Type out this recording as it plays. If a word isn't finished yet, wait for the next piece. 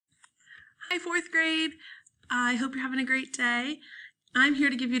Hi, fourth grade. I hope you're having a great day. I'm here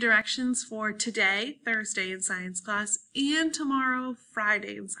to give you directions for today, Thursday in science class, and tomorrow,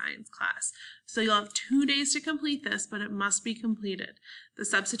 Friday in science class. So you'll have 2 days to complete this, but it must be completed. The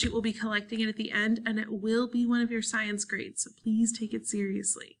substitute will be collecting it at the end, and it will be one of your science grades, so please take it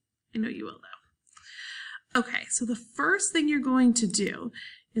seriously. I know you will, though. Okay, so the first thing you're going to do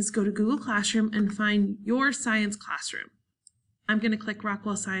is go to Google Classroom and find your science classroom. I'm going to click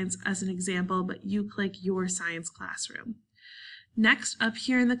Rockwell Science as an example, but you click your science classroom. Next, up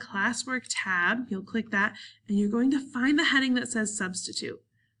here in the classwork tab, you'll click that and you're going to find the heading that says substitute.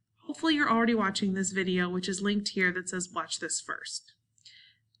 Hopefully you're already watching this video, which is linked here that says watch this first.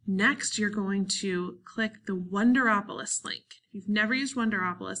 Next, you're going to click the Wonderopolis link. If you've never used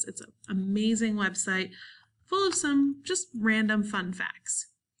Wonderopolis, it's an amazing website full of some just random fun facts.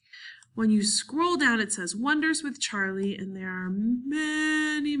 When you scroll down, it says Wonders with Charlie, and there are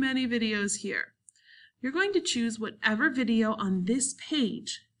many, many videos here. You're going to choose whatever video on this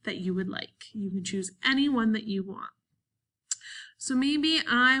page that you would like. You can choose any one that you want. So maybe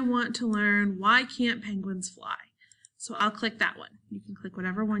I want to learn why can't penguins fly? So I'll click that one. You can click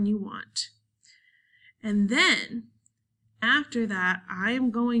whatever one you want. And then after that, I'm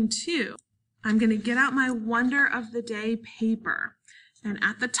going to get out my Wonder of the Day paper. And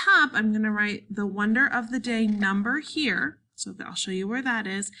at the top, I'm going to write the Wonder of the Day number here. So I'll show you where that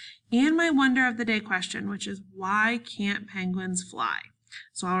is. And my Wonder of the Day question, which is why can't penguins fly?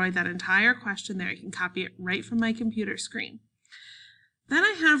 So I'll write that entire question there. You can copy it right from my computer screen. Then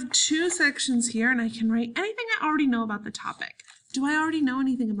I have 2 sections here, and I can write anything I already know about the topic. Do I already know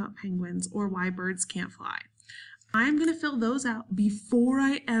anything about penguins or why birds can't fly? I'm going to fill those out before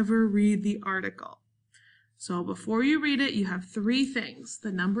I ever read the article. So before you read it, you have 3 things: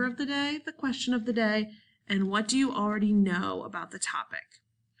 the number of the day, the question of the day, and what do you already know about the topic.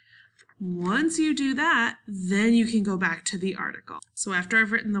 Once you do that, then you can go back to the article. So after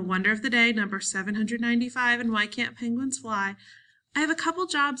I've written the Wonder of the Day, number 795, and why can't penguins fly, I have a couple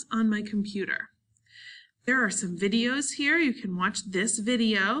jobs on my computer. There are some videos here. You can watch this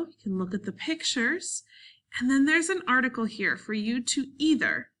video, you can look at the pictures, and then there's an article here for you to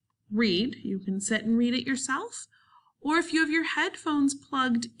either read. You can sit and read it yourself, or if you have your headphones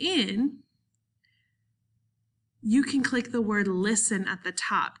plugged in, you can click the word listen at the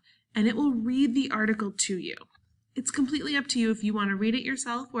top and it will read the article to you. It's completely up to you if you want to read it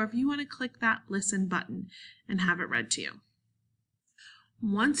yourself or if you want to click that listen button and have it read to you.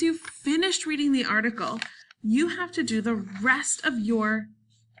 Once you've finished reading the article, you have to do the rest of your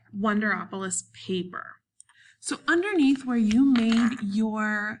Wonderopolis paper. So underneath where you made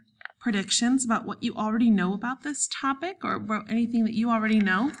your predictions about what you already know about this topic or about anything that you already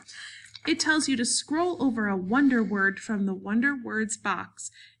know, it tells you to scroll over a wonder word from the Wonder Words box,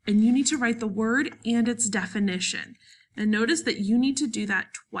 and you need to write the word and its definition. And notice that you need to do that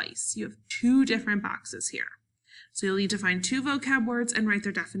twice. You have 2 different boxes here. So you'll need to find 2 vocab words and write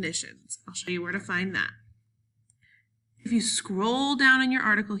their definitions. I'll show you where to find that. If you scroll down in your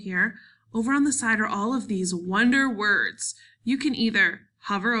article here, over on the side are all of these wonder words. You can either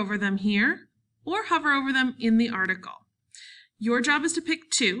hover over them here or hover over them in the article. Your job is to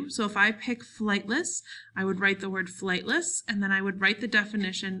pick 2. So if I pick flightless, I would write the word flightless, and then I would write the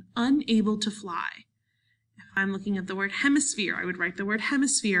definition unable to fly. If I'm looking at the word hemisphere, I would write the word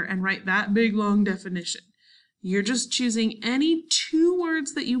hemisphere and write that big long definition. You're just choosing any 2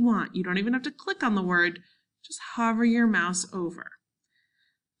 words that you want. You don't even have to click on the word, just hover your mouse over.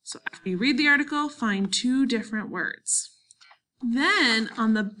 So after you read the article, find 2 different words. Then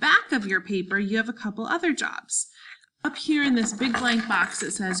on the back of your paper, you have a couple other jobs. Up here in this big blank box,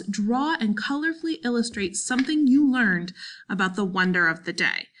 it says, draw and colorfully illustrate something you learned about the wonder of the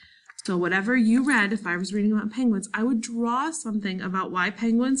day. So whatever you read, if I was reading about penguins, I would draw something about why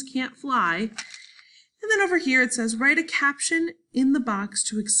penguins can't fly. And then over here it says, write a caption in the box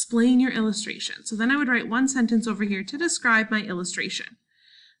to explain your illustration. So then I would write 1 sentence over here to describe my illustration.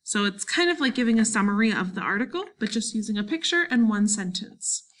 So it's kind of like giving a summary of the article, but just using a picture and 1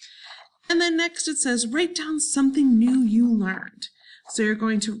 sentence. And then next it says, write down something new you learned. So you're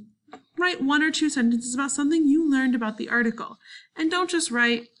going to write 1 or 2 sentences about something you learned about the article. And don't just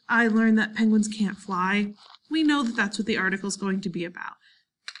write, I learned that penguins can't fly. We know that that's what the article is going to be about.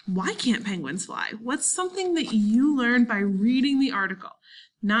 Why can't penguins fly? What's something that you learned by reading the article,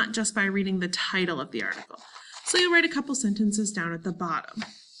 not just by reading the title of the article? So you'll write a couple sentences down at the bottom.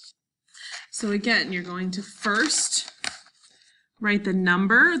 So again, you're going to first write the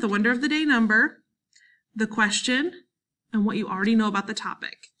number, the Wonder of the Day number, the question, and what you already know about the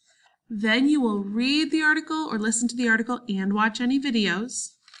topic. Then you will read the article or listen to the article and watch any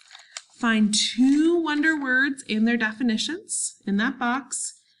videos. Find 2 wonder words and their definitions in that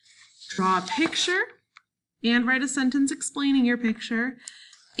box. Draw a picture and write a sentence explaining your picture,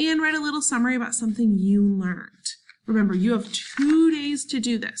 and write a little summary about something you learned. Remember, you have 2 days to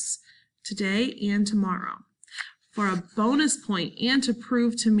do this, today and tomorrow. For a bonus point and to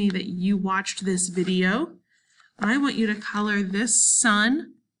prove to me that you watched this video, I want you to color this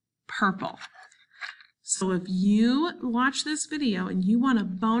sun purple. So if you watch this video and you want a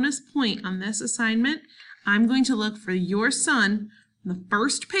bonus point on this assignment, I'm going to look for your sun on the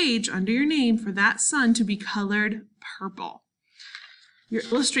first page under your name for that sun to be colored purple. Your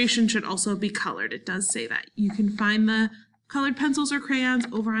illustration should also be colored. It does say that. You can find the colored pencils or crayons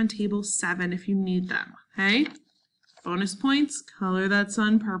over on table 7 if you need them, okay? Bonus points, color that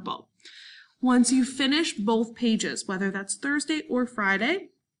sun purple. Once you finish both pages, whether that's Thursday or Friday,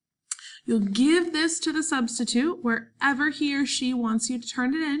 you'll give this to the substitute wherever he or she wants you to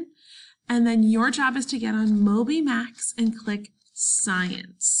turn it in, and then your job is to get on Moby Max and click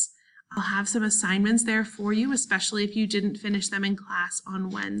Science. I'll have some assignments there for you, especially if you didn't finish them in class on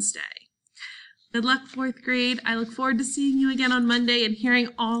Wednesday. Good luck, 4th grade. I look forward to seeing you again on Monday and hearing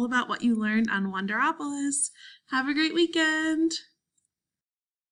all about what you learned on Wonderopolis. Have a great weekend.